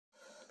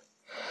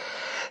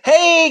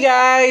Hey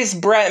guys,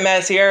 Brett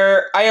Mess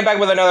here. I am back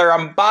with another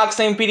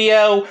unboxing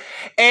video,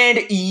 and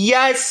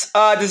yes,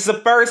 this is the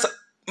first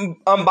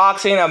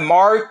unboxing of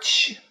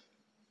March,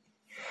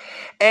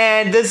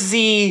 and this is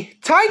the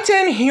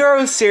Titan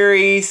Hero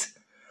Series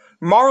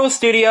Marvel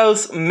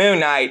Studios Moon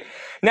Knight.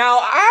 Now,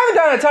 I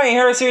haven't done a Titan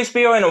Hero Series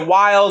video in a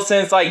while,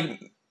 since like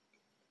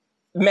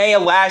May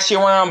of last year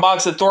when I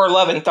unboxed the Thor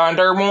Love and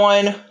Thunder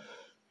one.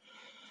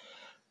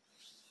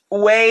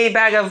 Way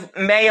back of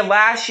May of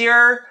last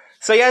year.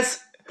 So yes,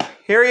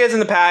 here he is in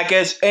the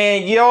package,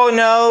 and you all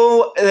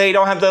know they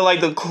don't have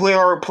the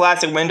clear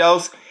plastic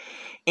windows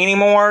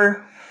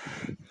anymore.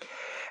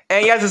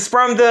 And yes, it's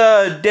from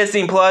the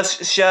Disney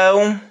Plus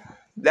show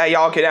that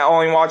y'all can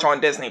only watch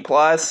on Disney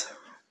Plus.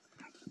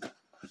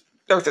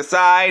 There's the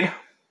side,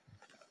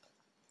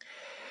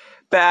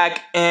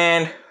 back,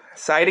 and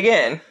side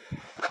again.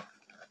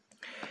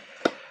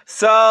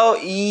 So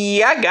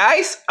yeah,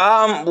 guys,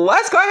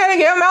 let's go ahead and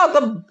get him out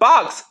of the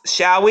box,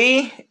 shall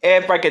we?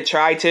 If I could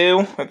try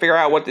to and figure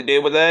out what to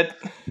do with it.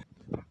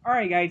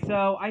 Alright guys,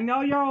 so I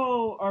know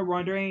y'all are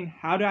wondering,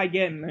 how do I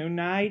get Moon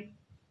Knight?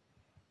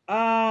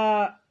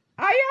 I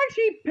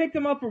actually picked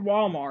him up from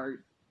Walmart.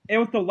 It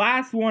was the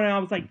last one, and I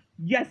was like,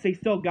 yes, they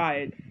still got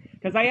it.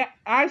 Because I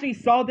actually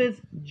saw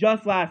this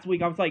just last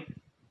week. I was like,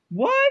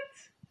 what?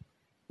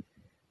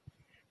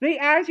 They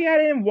actually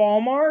had it in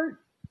Walmart?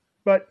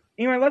 But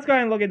anyway, let's go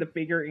ahead and look at the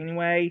figure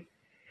anyway.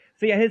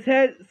 So yeah, his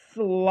head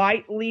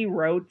slightly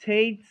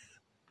rotates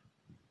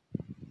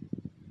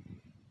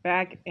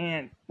back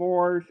and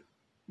forth,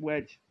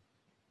 which,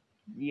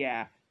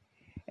 yeah.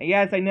 And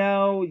yes, I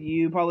know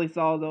you probably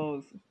saw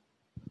those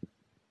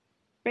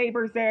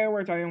papers there,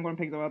 which I am going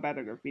to pick them up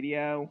after the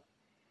video.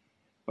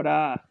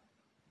 But,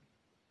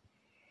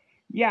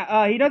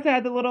 yeah, he doesn't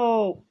have the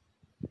little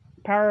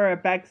power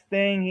effects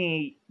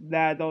thing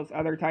that those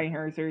other Titan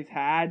Hero series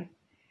had.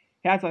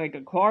 He has like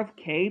a cloth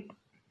cape,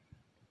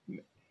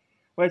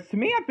 which to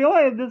me I feel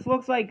like this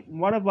looks like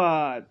one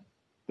of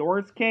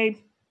Thor's capes,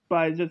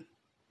 but it's just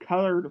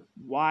colored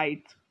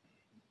white.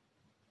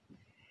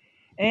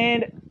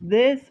 And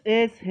this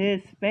is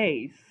his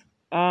face.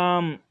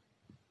 I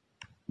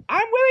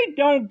really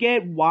don't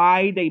get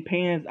why they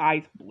painted his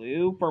eyes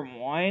blue, for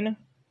one.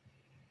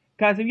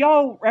 Because if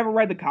y'all ever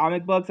read the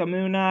comic books of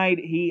Moon Knight,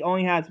 he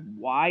only has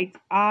white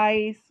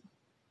eyes.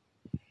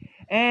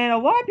 And a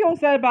lot of people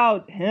said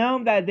about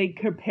him that they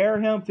compare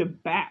him to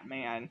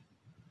Batman.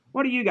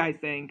 What do you guys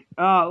think?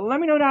 Let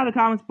me know down in the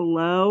comments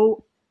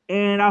below.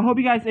 And I hope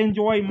you guys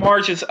enjoy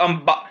March's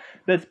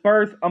this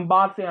first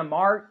unboxing of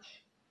March.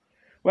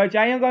 Which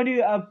I am going to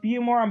do a few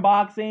more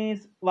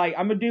unboxings. Like,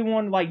 I'm going to do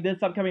one like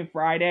this upcoming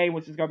Friday,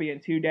 which is going to be in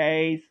 2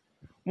 days.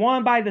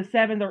 One by the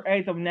 7th or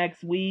 8th of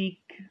next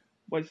week,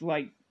 which is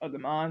like of the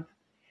month.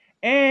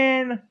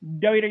 And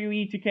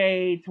WWE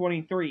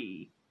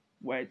 2K23,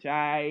 which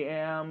I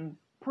am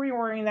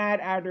pre-ordering that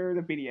after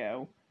the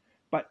video.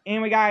 But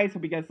anyway, guys,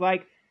 hope you guys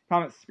like,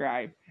 comment,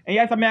 subscribe. And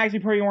yes, I'm actually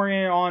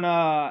pre-ordering it on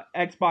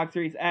Xbox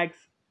Series X,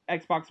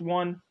 Xbox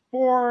One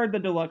for the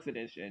deluxe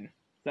edition.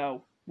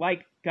 So,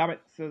 like, comment,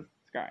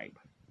 subscribe.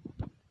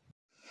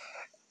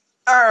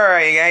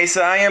 Alright guys,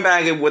 so I am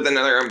back with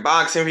another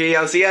unboxing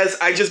video. So yes,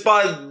 I just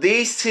bought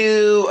these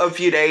two a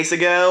few days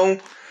ago.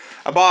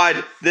 I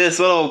bought this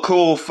little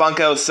cool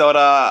Funko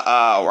Soda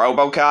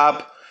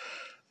RoboCop.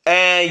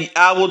 And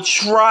I will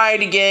try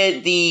to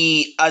get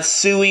the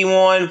Asui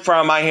one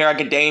from My Hero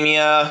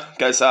Academia.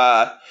 Because,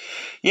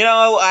 you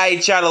know, I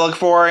tried to look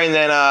for it and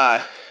then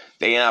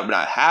they end up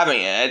not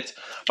having it.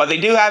 But they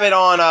do have it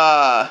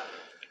on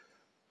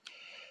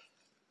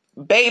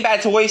Babe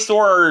at Toy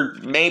Store or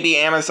maybe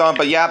Amazon.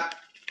 But yep.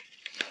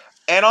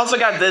 And also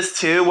got this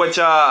too, which,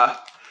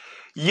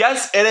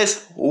 yes, it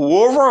is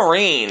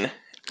Wolverine.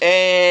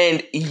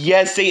 And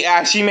yes, they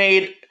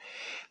actually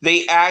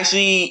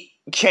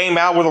came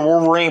out with a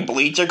Wolverine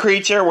Bleacher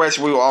Creature, which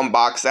we will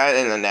unbox that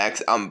in the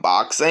next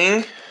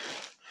unboxing.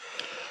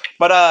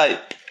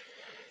 But,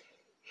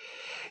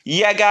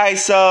 yeah,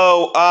 guys,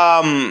 so,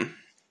 I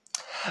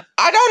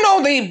don't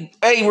know,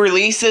 they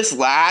released this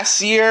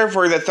last year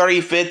for the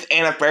 35th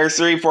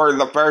anniversary for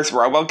the first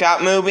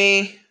RoboCop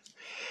movie.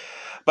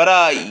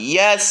 But,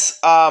 yes,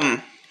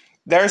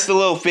 there's the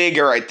little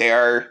figure right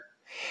there.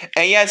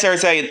 And yes,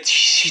 there's a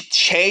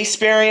chase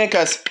variant,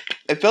 because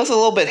it feels a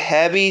little bit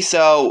heavy,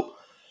 so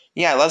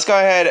yeah, let's go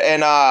ahead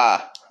and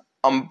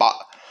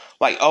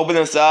open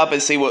this up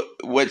and see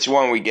which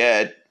one we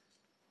get.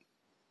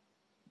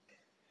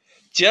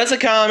 Just a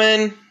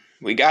common.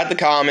 We got the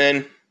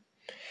common.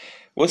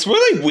 What's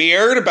really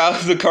weird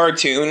about the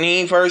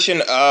cartoony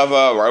version of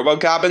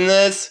RoboCop in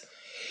this,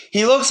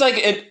 he looks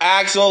like an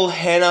actual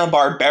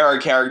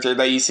Hanna-Barbera character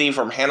that you see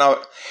from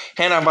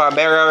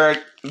Hanna-Barbera,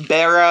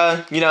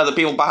 you know, the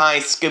people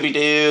behind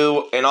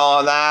Scooby-Doo and all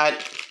of that.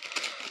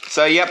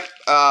 So, yep,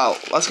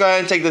 let's go ahead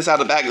and take this out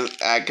of the bag,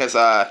 because,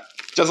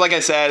 just like I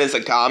said, it's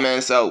a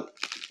common, so,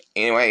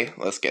 anyway,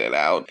 let's get it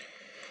out.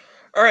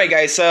 Alright,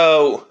 guys,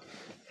 so,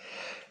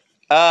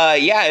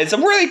 yeah, it's a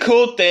really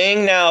cool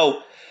thing.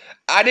 Now,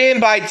 I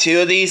didn't buy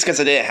 2 of these because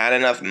I didn't have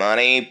enough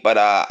money, but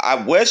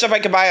I wish if I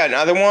could buy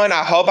another one.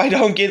 I hope I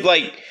don't get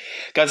like,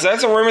 because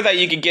there's a rumor that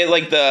you could get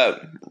like the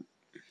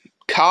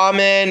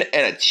common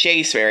and a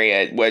chase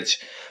variant, which,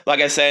 like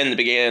I said in the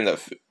beginning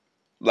of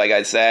like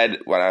I said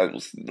when I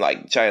was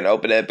like trying to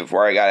open it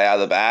before I got it out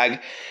of the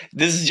bag,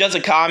 this is just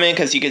a common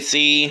because you can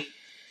see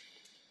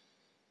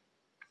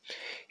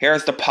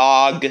here's the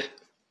Pog,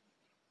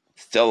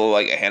 still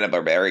like a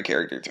Hanna-Barbera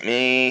character to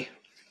me.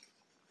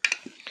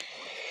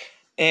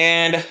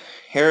 And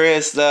here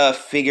is the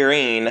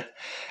figurine.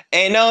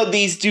 And no,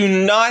 these do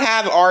not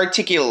have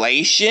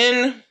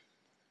articulation.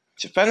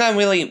 Which I find that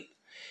really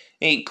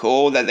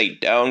cool that they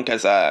don't,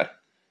 because, I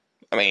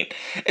mean,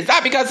 it's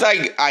not because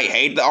I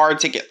hate the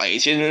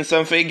articulation in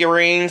some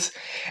figurines.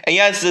 And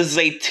yes, this is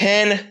a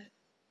 10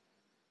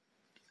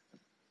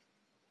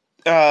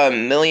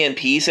 million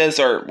pieces,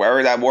 or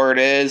whatever that word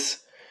is.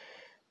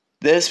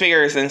 This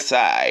figure is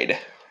inside.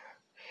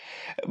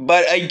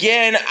 But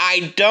again,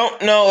 I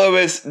don't know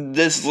if it's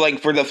this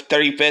like for the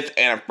 35th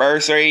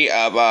anniversary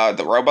of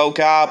the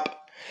RoboCop.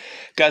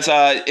 Because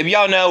if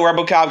y'all know,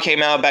 RoboCop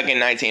came out back in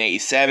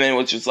 1987,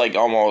 which is like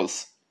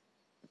almost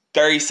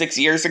 36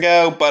 years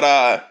ago.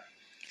 But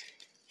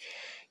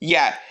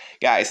yeah,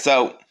 guys,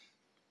 so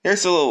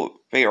here's a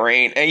little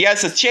figurine. And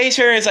yes, the chase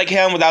figurine is like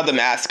him without the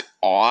mask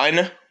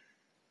on.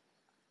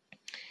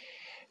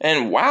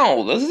 And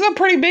wow, this is a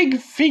pretty big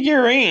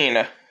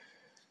figurine.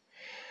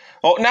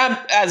 Well,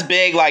 not as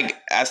big like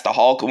as the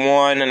Hulk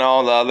one and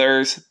all the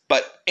others.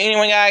 But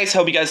anyway, guys,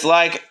 hope you guys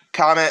like,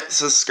 comment,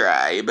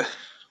 subscribe.